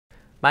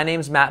My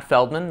name's Matt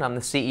Feldman. I'm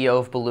the CEO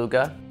of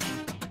Belooga.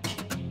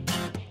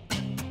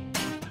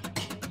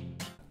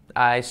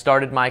 I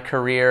started my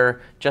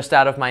career just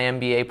out of my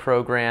MBA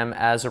program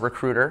as a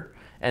recruiter,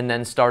 and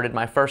then started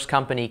my first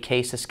company,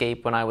 Case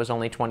Escape, when I was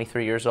only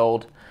 23 years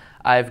old.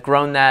 I've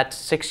grown that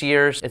 6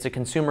 years. It's a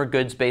consumer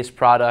goods-based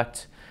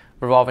product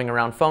revolving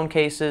around phone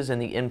cases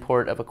and the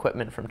import of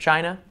equipment from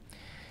China.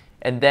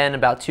 And then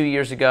about 2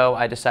 years ago,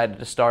 I decided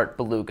to start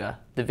Belooga,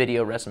 the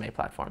video resume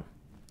platform.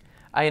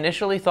 I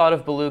initially thought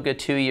of Belooga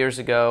 2 years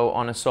ago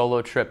on a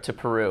solo trip to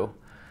Peru.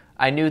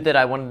 I knew that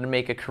I wanted to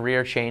make a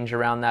career change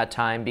around that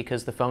time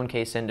because the phone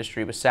case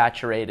industry was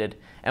saturated,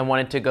 and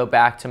wanted to go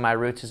back to my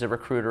roots as a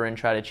recruiter and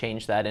try to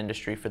change that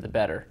industry for the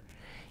better.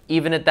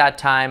 Even at that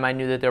time, I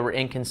knew that there were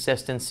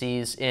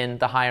inconsistencies in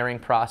the hiring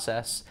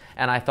process,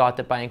 and I thought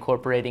that by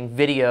incorporating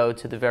video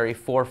to the very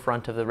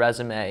forefront of the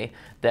resume,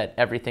 that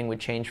everything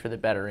would change for the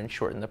better and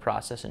shorten the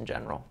process in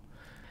general.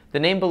 The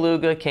name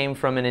Belooga came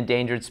from an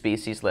endangered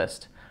species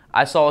list.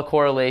 I saw a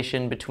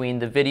correlation between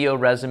the video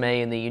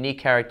resume and the unique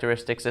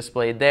characteristics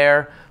displayed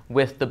there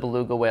with the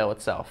beluga whale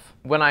itself.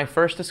 When I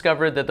first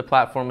discovered that the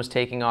platform was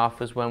taking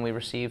off was when we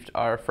received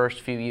our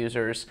first few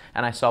users,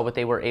 and I saw what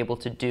they were able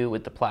to do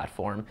with the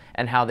platform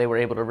and how they were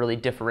able to really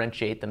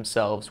differentiate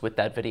themselves with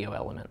that video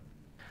element.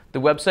 The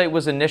website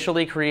was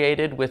initially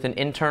created with an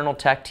internal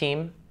tech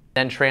team,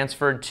 then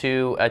transferred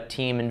to a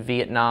team in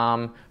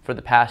Vietnam for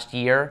the past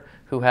year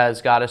who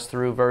has got us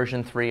through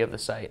version 3 of the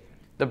site.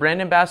 The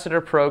Brand Ambassador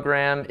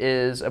program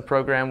is a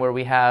program where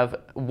we have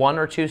 1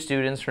 or 2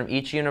 students from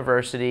each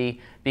university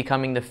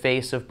becoming the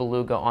face of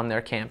Belooga on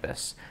their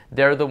campus.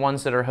 They're the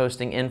ones that are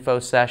hosting info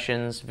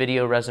sessions,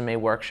 video resume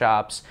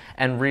workshops,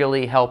 and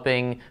really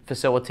helping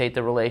facilitate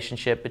the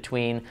relationship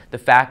between the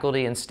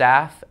faculty and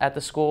staff at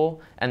the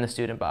school and the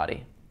student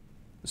body.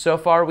 So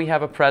far, we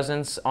have a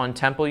presence on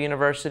Temple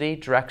University,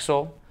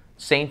 Drexel,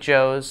 St.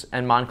 Joe's,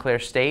 and Montclair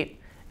State,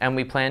 and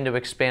we plan to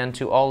expand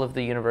to all of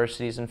the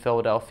universities in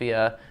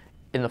Philadelphia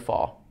in the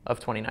fall of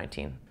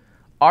 2019.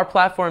 Our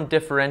platform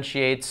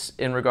differentiates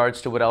in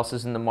regards to what else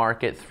is in the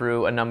market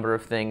through a number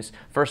of things.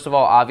 First of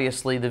all,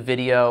 obviously the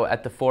video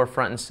at the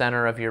forefront and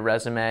center of your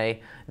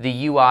resume.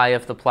 The UI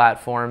of the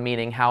platform,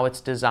 meaning how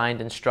it's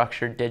designed and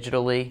structured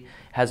digitally,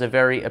 has a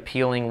very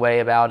appealing way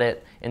about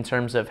it in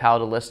terms of how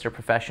to list your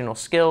professional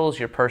skills,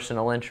 your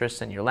personal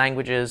interests, and your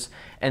languages.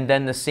 And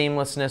then the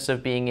seamlessness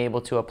of being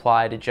able to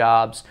apply to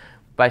jobs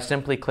by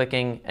simply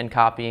clicking and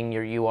copying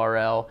your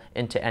URL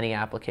into any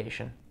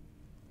application.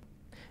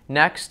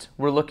 Next,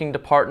 we're looking to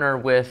partner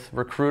with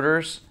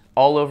recruiters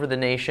all over the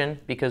nation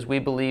because we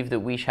believe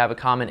that we have a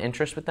common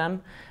interest with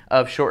them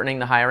of shortening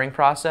the hiring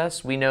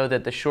process. We know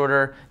that the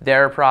shorter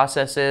their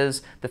process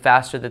is, the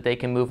faster that they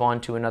can move on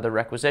to another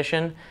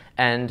requisition,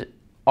 and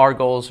our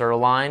goals are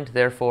aligned.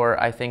 Therefore,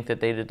 I think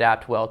that they'd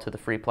adapt well to the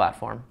free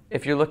platform.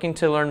 If you're looking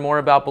to learn more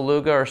about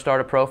Belooga or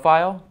start a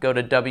profile, go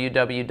to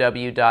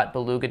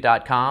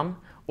www.belooga.com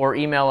or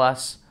email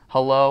us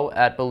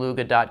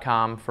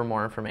hello@belooga.com for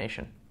more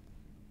information.